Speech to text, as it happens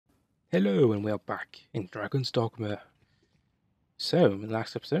Hello, and we're back in Dragon's Dogma. So, in the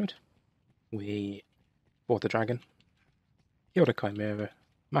last episode, we fought the dragon, killed a chimera,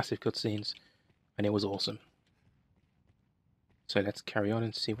 massive cutscenes, and it was awesome. So let's carry on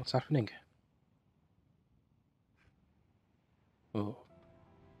and see what's happening. Oh.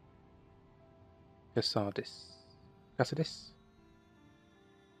 Cassadis?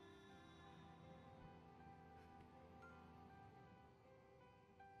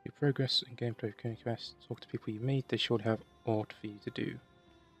 Your progress in gameplay of County Quest. Talk to people you meet, they surely have aught for you to do.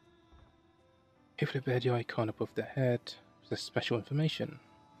 If they bear the icon above their head, there's special information.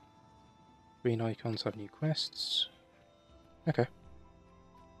 Green icons have new quests. Okay.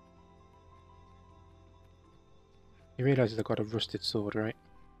 He realizes I've got a rusted sword, right?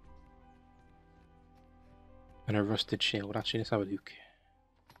 And a rusted shield. Actually, let's have a look.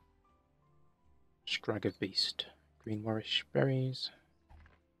 Scragger Beast. Green Warish berries.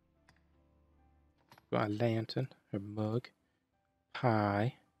 Got a lantern, a mug,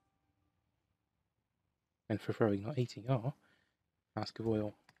 pie. And for throwing, not eating, flask of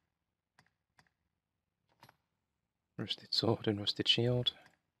oil. Rusted sword and rusted shield.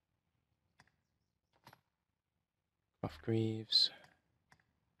 Cloth greaves.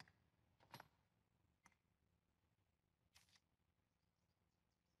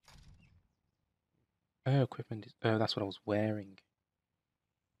 Oh, equipment is... Oh, that's what I was wearing.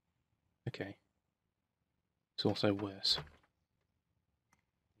 Okay. It's also worse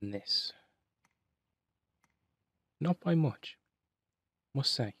than this. Not by much,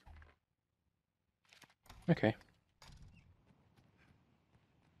 must say. Okay.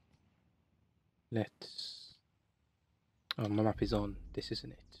 Let's... Oh, my map is on. This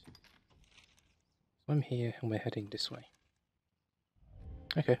isn't it. So I'm here and we're heading this way.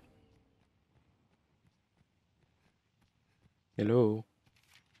 Okay. Hello.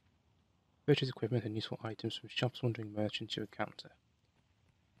 Purchase equipment and useful items from shops, wandering merchants you encounter.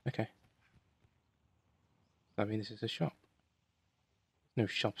 Okay. I mean, this is a shop. No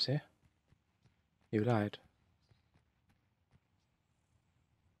shops here. You lied.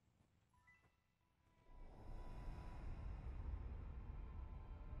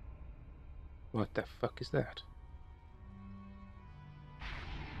 What the fuck is that?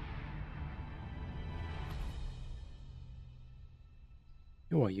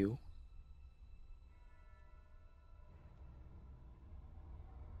 Who are you?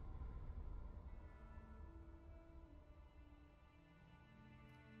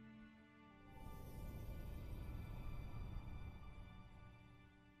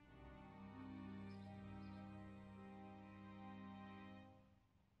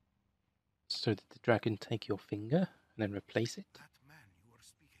 So did the dragon take your finger and then replace it? That man you were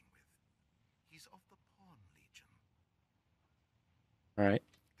speaking with, he's of the Pawn Legion. Alright.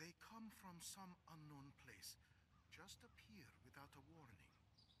 They come from some unknown place, just appear without a warning.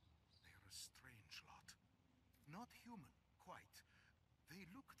 They're a strange lot. Not human, quite. They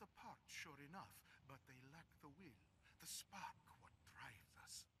look the part, sure enough, but they lack the will, the spark, what drives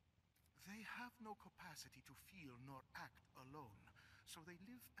us. They have no capacity to feel nor act alone, so they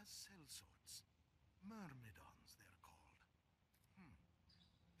live as sellswords. Myrmidons, they're called.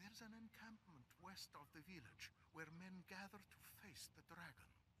 There's an encampment west of the village where men gather to face the dragon.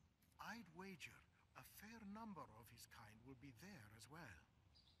 I'd wager a fair number of his kind will be there as well.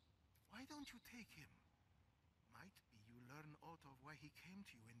 Why don't you take him? Might be you learn aught of why he came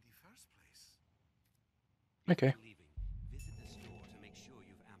to you in the first place. Okay. Before leaving, visit the store to make sure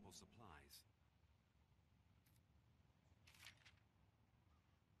you've ample supplies.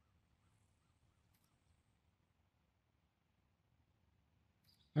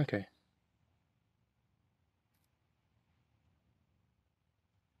 Okay.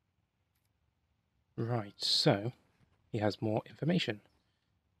 Right, so he has more information.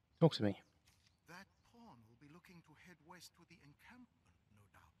 Talk to me. That pawn will be looking to head west to the encampment, no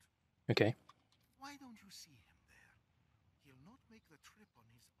doubt. Okay. Why don't you see him there? He'll not make the trip on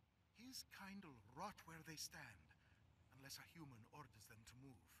his own. His kind'll rot where they stand, unless a human orders them to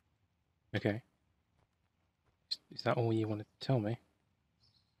move. Okay. Is that all you want to tell me?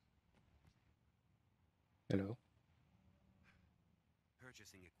 Hello?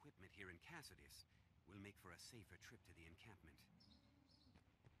 Purchasing equipment here in Cassadis will make for a safer trip to the encampment.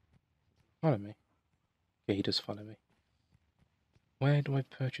 Follow me. Okay, he does follow me. Where do I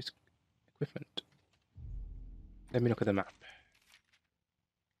purchase equipment? Let me look at the map.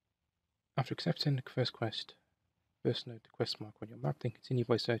 After accepting the first quest, first note the quest mark on your map, then continue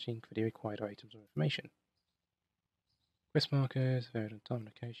by searching for the required items or information. Quest markers, varied on time and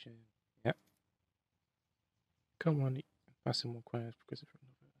location. Yep. Come on, passing more quests because of another.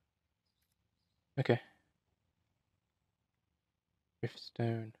 Okay.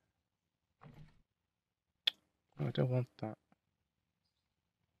 Riftstone. Oh, I don't want that.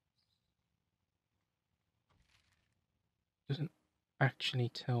 Doesn't actually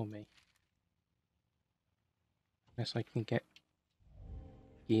tell me. Unless I can get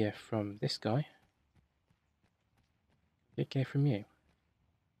gear from this guy. Get gear from you.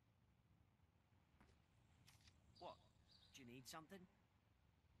 What? Do you need something?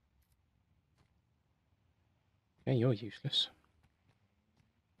 Okay, you're useless.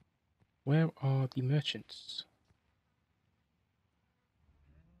 Where are the merchants?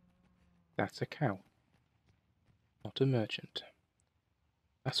 That's a cow. Not a merchant.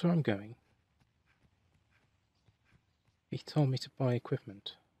 That's where I'm going. He told me to buy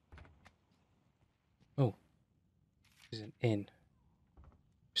equipment. Oh, this is an inn.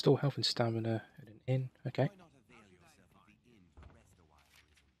 Restore health and stamina at an inn. Okay. Why not avail yourself of the inn to rest a while, Arisen?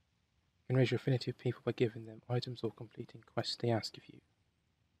 You can raise your affinity of people by giving them items or completing quests they ask of you.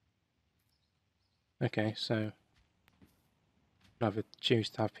 Okay, so either choose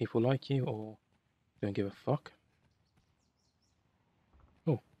to have people like you or don't give a fuck.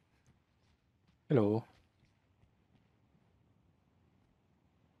 Oh. Hello.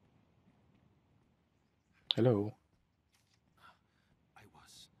 Hello. I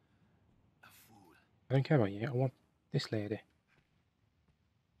was a fool. I don't care about you. I want this lady.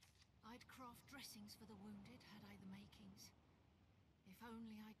 I'd craft dressings for the wounded had I the makings. If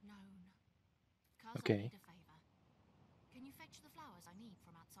only I'd known. Cuz Okay. I need a favour. Can you fetch the flowers I need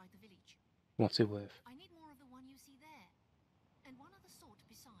from outside the village? What's it worth? I need more of the one you see there. And one other sort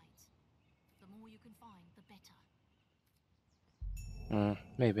besides. The more you can find, the better.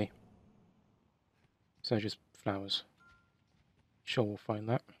 Maybe. So just flowers. Sure, we'll find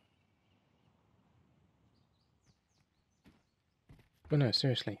that. But no,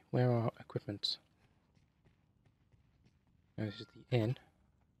 seriously, where are equipment? Oh, this is the inn.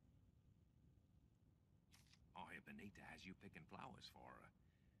 I hear Benita has you picking flowers for her.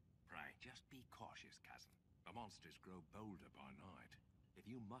 Pray, just be cautious, cousin. The monsters grow bolder by night. If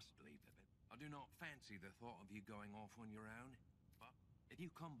you must leave the bit, I do not fancy the thought of you going off on your own. But if you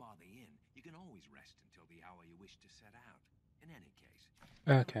come by the inn, you can always rest until the hour you wish to set out. In any case,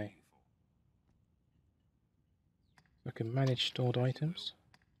 what Okay. are you for? I can manage stored items.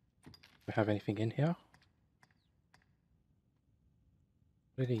 Do I have anything in here?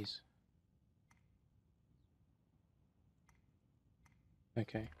 What are these?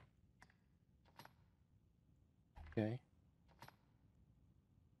 Okay. Okay.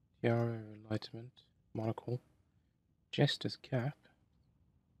 Tiara, enlightenment, monocle, jester's cap.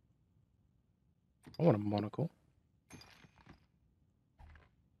 I want a monocle.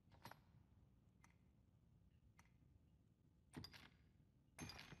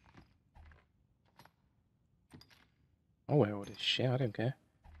 I'll wear all this shit, I don't care.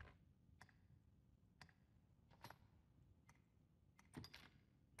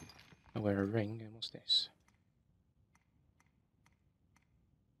 I'll wear a ring, and what's this?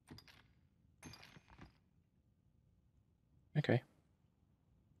 Okay.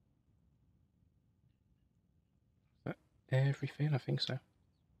 Is that everything? I think so.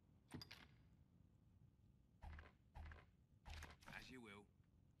 As you will.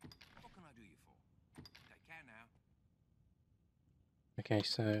 What can I do you for? Take care now. Okay,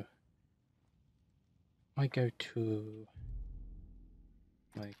 so I go to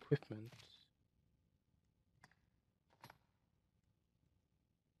my equipment.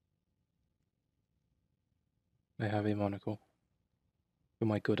 I have a monocle for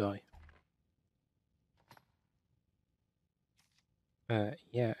my good eye.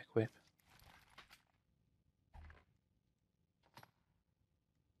 Yeah, equip.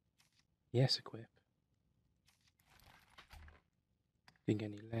 Yes, equip. Didn't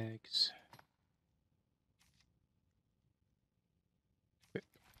get any legs. Equip.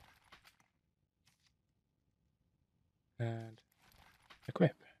 And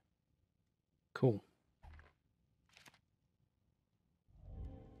equip. Cool.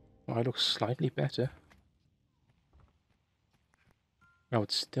 Well, I look slightly better. I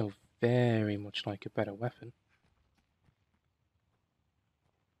would still very much like a better weapon.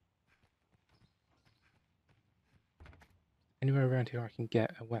 Anywhere around here I can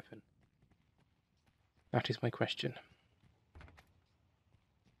get a weapon? That is my question.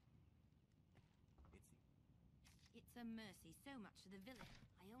 It's a mercy so much to the village.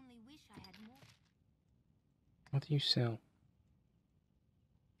 I only wish I had more. What do you sell?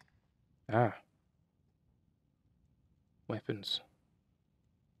 Ah. Weapons.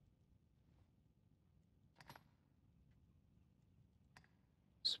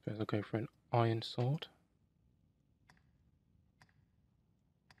 suppose I'll go for an iron sword.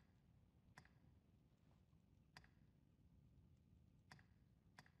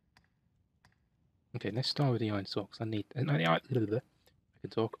 Okay, let's start with the iron sword, because I need... I can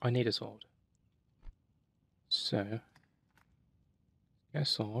talk. I need a sword. So, get a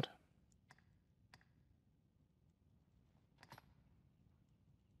sword.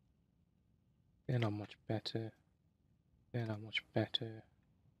 They're not much better. They're not much better.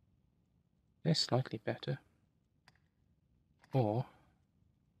 They're slightly better. Or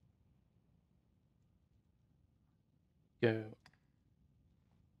go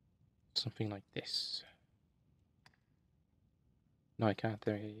something like this. No, I can't.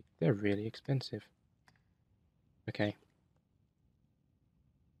 They're really expensive. Okay.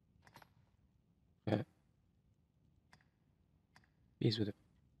 These were the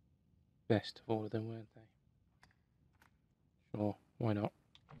best of all of them, weren't they? Sure, why not?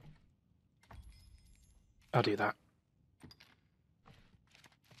 I'll do that.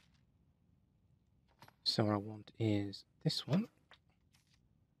 So what I want is this one.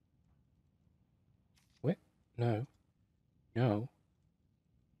 Wait, no. No.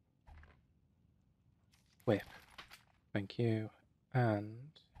 Whip. Thank you. And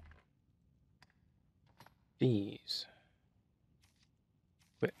these.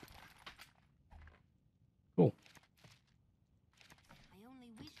 Whip. Cool. I only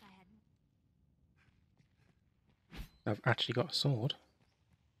wish I had. I've actually got a sword.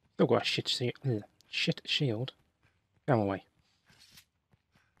 Still got a shit shield. Get away.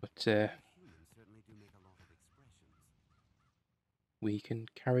 But Humans certainly do make a lot of expressions. we can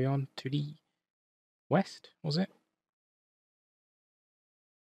carry on to the west, was it?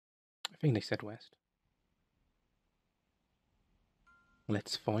 I think they said west.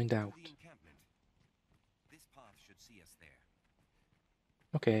 Let's find out. The encampment. This path should see us there.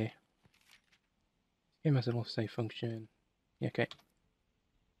 Okay. Game has an autosave function. Yeah, okay.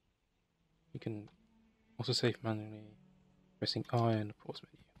 You can also save manually pressing I and the pause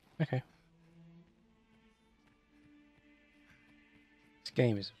menu. Okay. This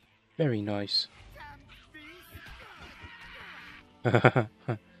game is very nice.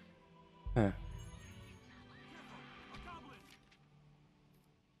 Huh.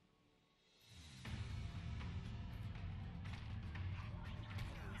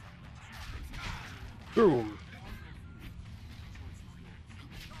 Boom!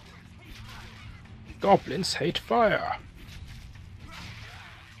 Goblins hate fire!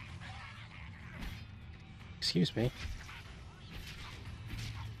 Excuse me.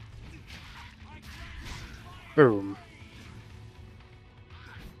 Boom!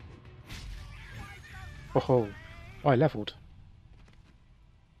 Oh, I leveled.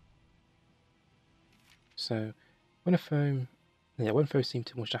 So, when foes seem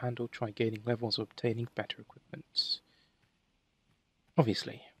too much to handle, try gaining levels or obtaining better equipment.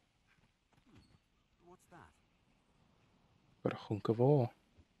 Obviously. What's that? Got a hunk of ore.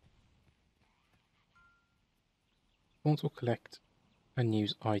 Spawns will collect and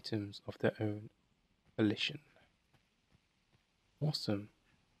use items of their own volition. Awesome.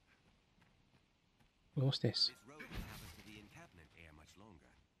 What's this? This road will have us to the encampment ere much longer.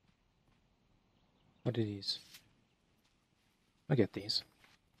 What are these? I get these.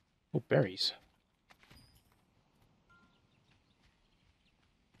 Oh, berries.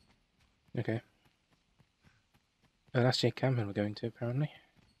 Okay. Oh, that's the encampment we're going to, apparently.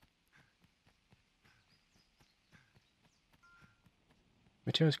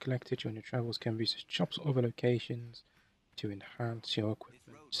 Materials collected during your travels can be used as shops or other locations to enhance your This road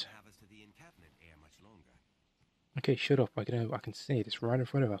equipment. will have us to the encampment ere much longer. Okay, shut up. I can see it. It's right in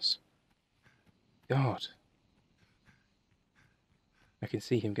front of us. God. I can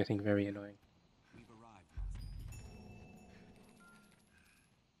see him getting very annoying. We've arrived, Master.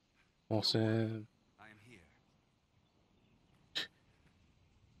 Awesome. I am here.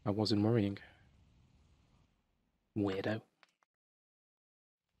 I wasn't worrying. Weirdo.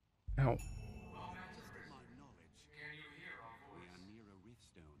 Ow. To my knowledge, we are near a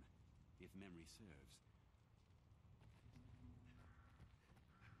riftstone, if memory serves.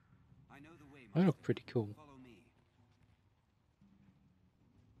 I know the way, I look Master. pretty cool. Follow me.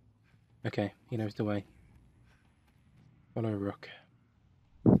 Okay, he knows the way. Follow Rook.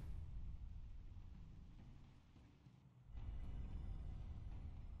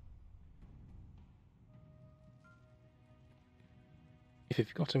 If you've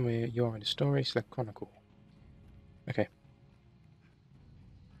forgotten where you are in the story, select Chronicle. Okay.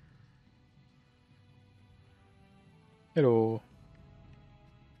 Hello.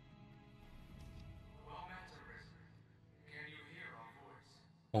 Romance Arisen. Can you hear our voice?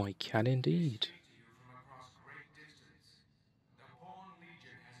 I can indeed. To you from across great distance. The Pawn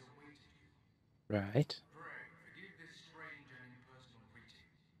Legion has awaited you. Right. Pray, forgive this strange and impersonal greeting.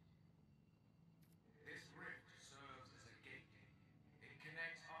 This rift serves as a gate. It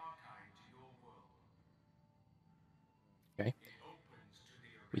connects our kind to your world. Okay. It opens to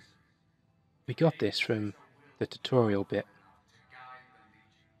the We, Arisen. we got this from the tutorial bit. Enough to guide the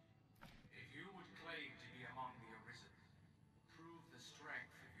Legion. If you would claim to be among the Arisen, prove the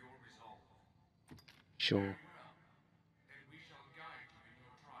strength of your resolve. Sure. Very well. Then we shall guide you in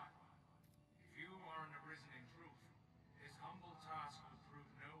your trial. If you are an Arisen in truth, this humble task will prove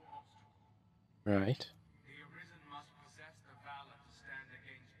no obstacle. Right. The Arisen must possess the valor to stand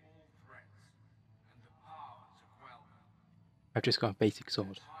against all threats, and the power to quell them. I've just got a basic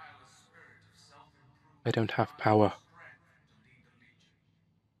sword. Tireless spirit of self-improvement. I don't have power. Strength to lead the Legion.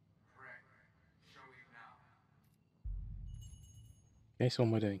 Pray, show it now. Okay, so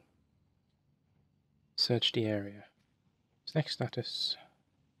what am I doing? Search the area. Next status.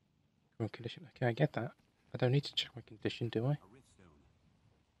 Current condition. Okay, I get that. I don't need to check my condition, do I? A riftstone.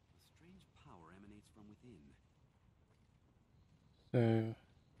 A strange power emanates from within. So,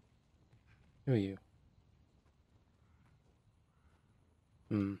 who are you?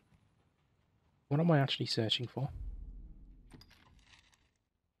 What am I actually searching for?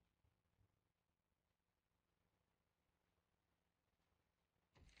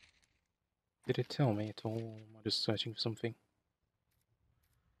 Did it tell me at all, or am I just searching for something?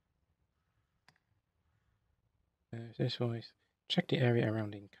 This voice. Check the area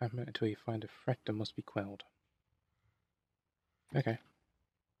around the encampment until you find a threat that must be quelled. Okay.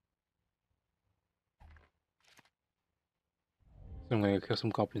 So I'm going to go kill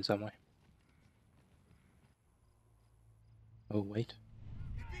some goblins, am I? Oh, wait.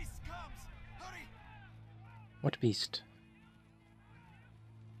 The beast comes! Hurry! What beast?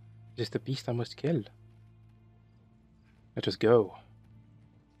 Is this the beast I must kill? Let us go.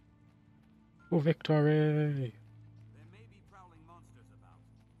 For victory! There may be prowling monsters about.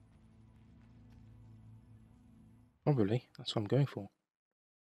 Probably. That's what I'm going for.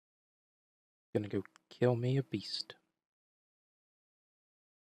 Gonna go kill me a beast.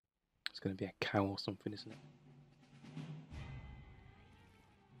 It's gonna be a cow or something, isn't it?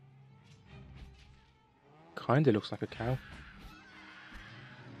 Kinda looks like a cow.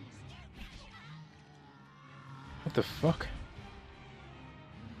 What the fuck?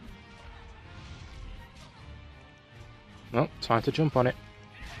 Well, time to jump on it.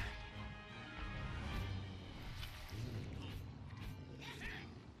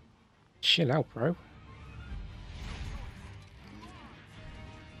 Chill out, bro.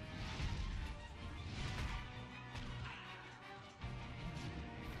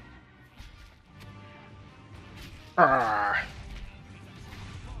 Arrgh.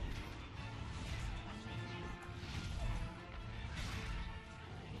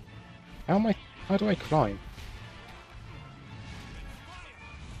 How do I climb?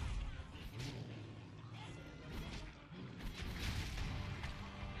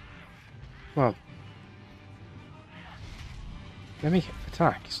 Well, let me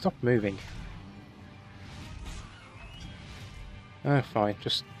attack. Stop moving. Oh, fine.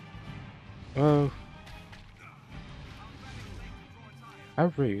 Just... Oh.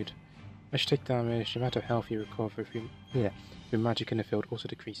 How rude. I should take damage. The amount of health you recover through magic in the field also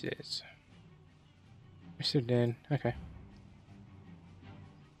decreases. I stood in. Okay.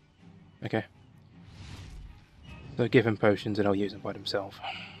 Okay. So give him potions and I'll use them by themselves.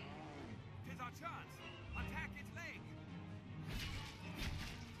 Tis our chance. Attack its leg.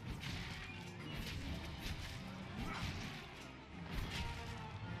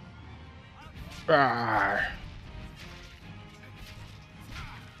 Arrgh.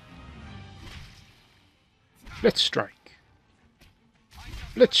 Let's strike.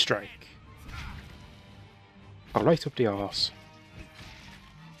 Let's strike. I'll light up the arse.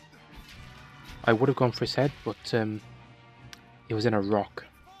 I would have gone for his head, but it was in a rock.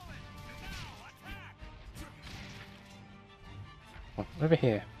 Oh, over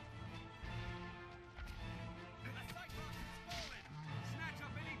here. Snatch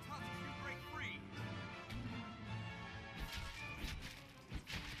up any tusks you break free.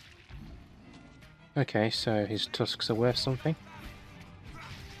 Okay, so his tusks are worth something.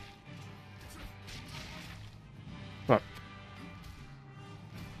 What?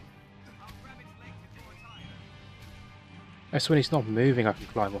 That's when he's not moving I can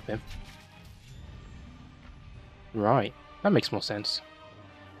climb up him. Right, that makes more sense.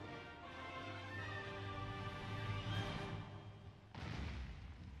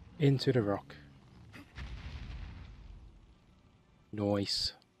 Into the rock.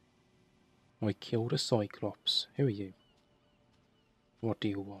 Nice. I killed a Cyclops. Who are you? What do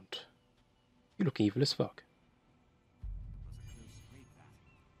you want? You look evil as fuck. Was a close scrape, that.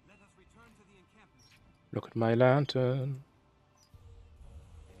 Let us return to the encampment. Look at my lantern.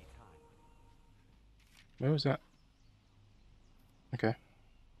 Any time. Where was that? Okay.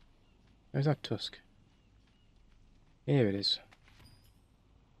 Where's that tusk? Here it is.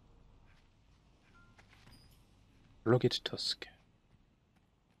 Rugged tusk.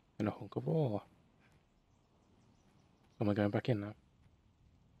 And a hunk of ore. Am I going back in now?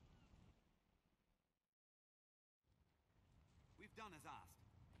 We've done as asked.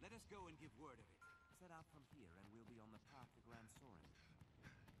 Let us go and give word of it. Set out from here and we'll be on the path to Grand Soren.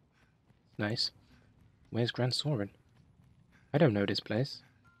 Nice. Where's Grand Soren? I don't know this place.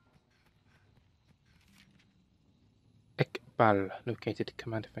 Ekbal, located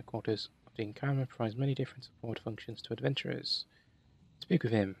command headquarters of the encampment, provides many different support functions to adventurers. Speak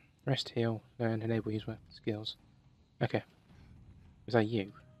with him. Rest, heal, learn, enable use weapon skills. Okay. Was that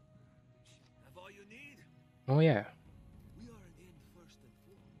you? Have all you need? Oh yeah. We are an end first and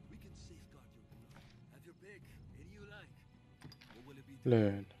foremost. We can safeguard your blood. Have your pick. Any you like. What will it be?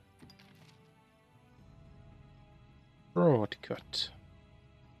 Learn. Broadcut.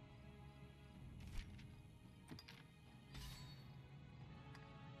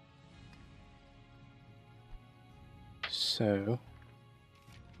 So,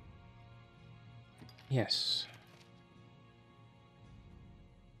 yes.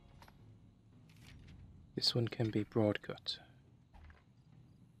 This one can be broadcut.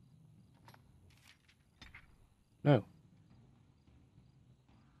 No.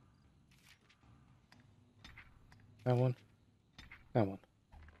 That one. That one.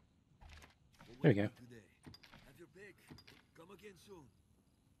 There we go. Today. Have your pick. Come again soon.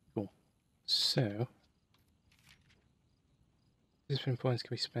 Cool. So, discipline points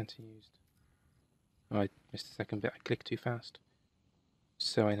can be spent and used. Oh, I missed the second bit. I clicked too fast.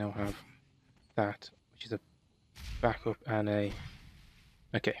 So I now have that, which is a backup and a...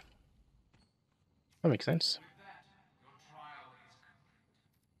 Okay. That makes sense. With that, your trial is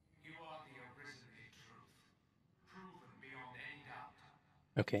complete. You are the Arisen in truth, proven beyond any doubt.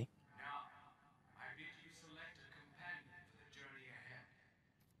 Okay. Now, I bid you select a companion for the journey ahead.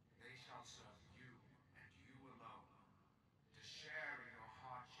 They shall serve you, and you alone, to share in your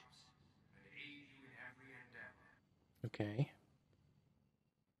hardships and aid you in every endeavor. Okay.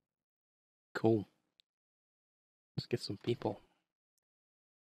 Cool. Let's get some people.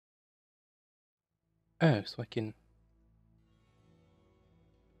 Oh, so I can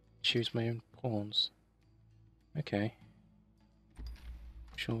choose my own pawns. Okay.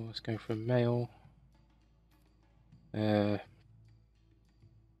 Sure, let's go for male. Do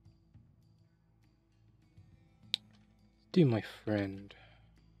my friend.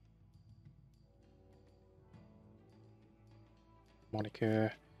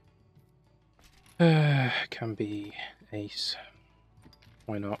 Monica. Can be Ace.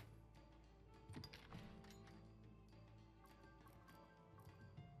 Why not?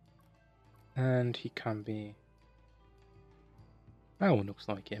 And he can be... That one looks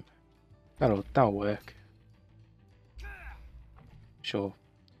like him. That'll work. Sure.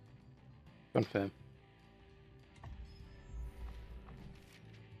 Confirm.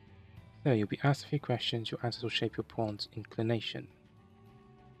 So you'll be asked a few questions. Your answers will shape your pawn's inclination.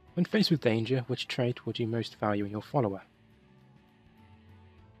 When faced with danger, which trait would you most value in your follower?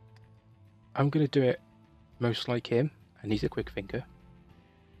 I'm going to do it most like him, and he's a quick thinker.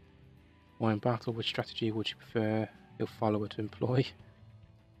 While in battle, which strategy would you prefer your follower to employ?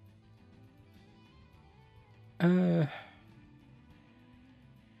 I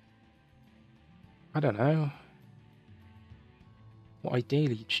don't know. Well,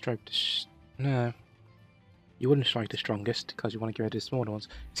 ideally, you'd strike the... No. You wouldn't strike the strongest, because you want to get rid of the smaller ones.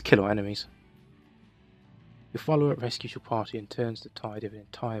 It's kill our enemies. Your follower rescues your party and turns the tide of an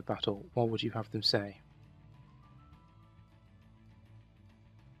entire battle. What would you have them say?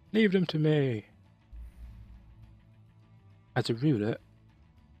 Leave them to me! As a ruler,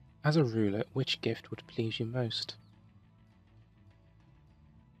 which gift would please you most?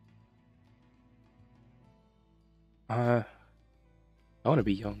 I want to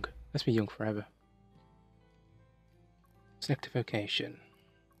be young. Let's be young forever. Select a vocation.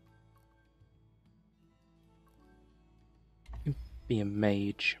 Be a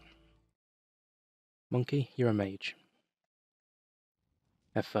mage. Monkey, you're a mage.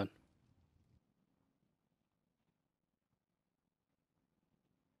 Have fun.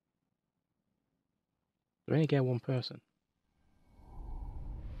 We only get one person.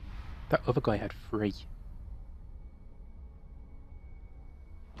 That other guy had 3.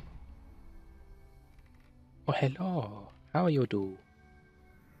 Oh, hello. How are you do?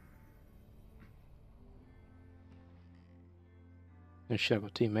 I should have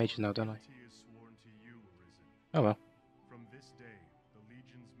got two mages now, don't I? Fealty is sworn to you, Arisen. Oh well. From this day, the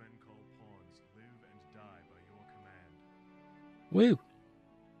Legion's men called pawns live and die by your command. Woo!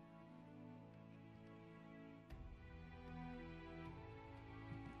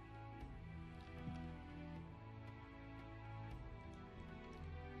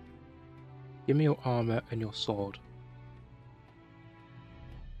 Give me your armor and your sword.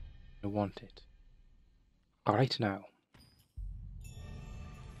 I want it. Right now.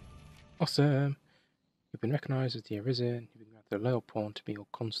 Awesome! You've been recognized as the Arisen. You've been granted a loyal pawn to be your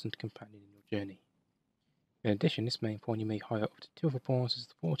constant companion in your journey. In addition, this main pawn you may hire up to 2 other pawns to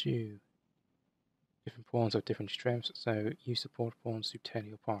support you. Different pawns have different strengths, so use support pawns to tailor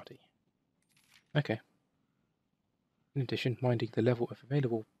your party. Okay. In addition, minding the level of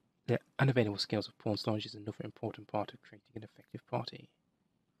the unavailable skills of pawn storage is another important part of creating an effective party.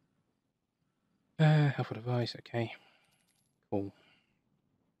 Helpful advice, okay. Cool.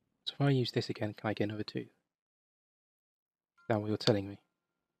 So if I use this again, can I get another 2? Is that what you're telling me?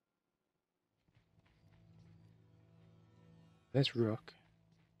 There's Rook.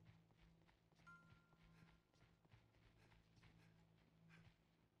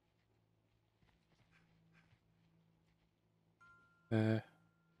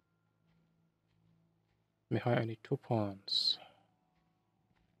 May hire only 2 pawns.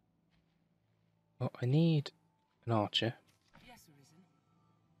 Well, I need an archer. Yes, Arisen.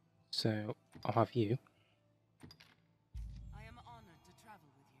 So I'll have you. I am honored to travel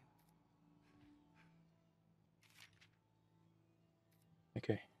with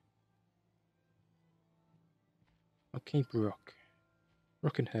you. Okay. I'll keep Rook.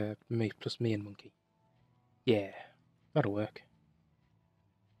 Rook and her, me plus me and Monkey. Yeah, that'll work.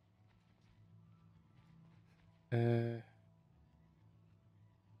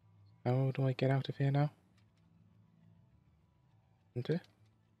 How do I get out of here now? Enter.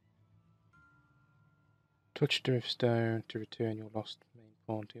 Touch Drifstone to return your lost main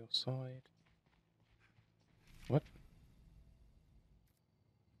pawn to your side. What?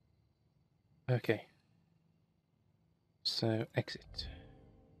 Okay. So, exit.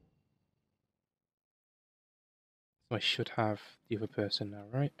 So I should have the other person now,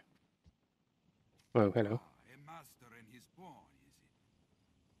 right? Whoa, hello. A master and his pawn, is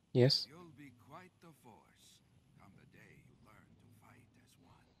it? Yes. You'll be quite the force come the day you learn to fight as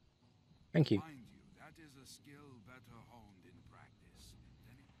one. Thank you. Mind you, that is a skill better honed in practice.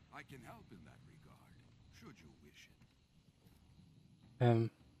 I can help in that regard, should you wish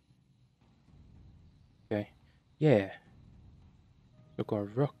it. Okay. Yeah. So I've got a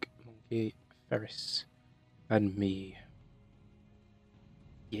Rook, Monkey, Ferris, and me.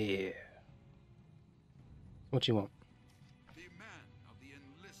 Yeah. What do you want? The men of the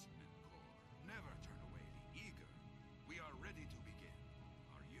Enlistment Corps never turn away the eager. We are ready to begin.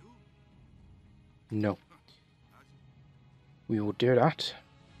 Are you? No. We will do that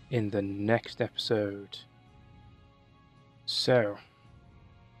in the next episode. So,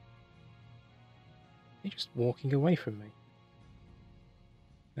 you're just walking away from me.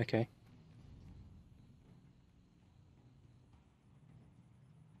 Okay.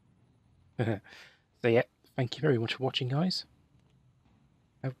 So yeah, thank you very much for watching, guys.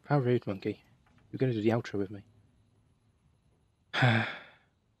 How rude, Monkey. You're going to do the outro with me. But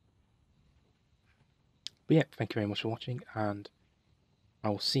yeah, thank you very much for watching, and I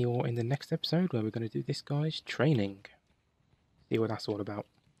will see you all in the next episode where we're going to do this guy's training. See what that's all about.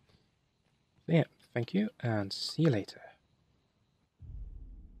 So yeah, thank you, and see you later.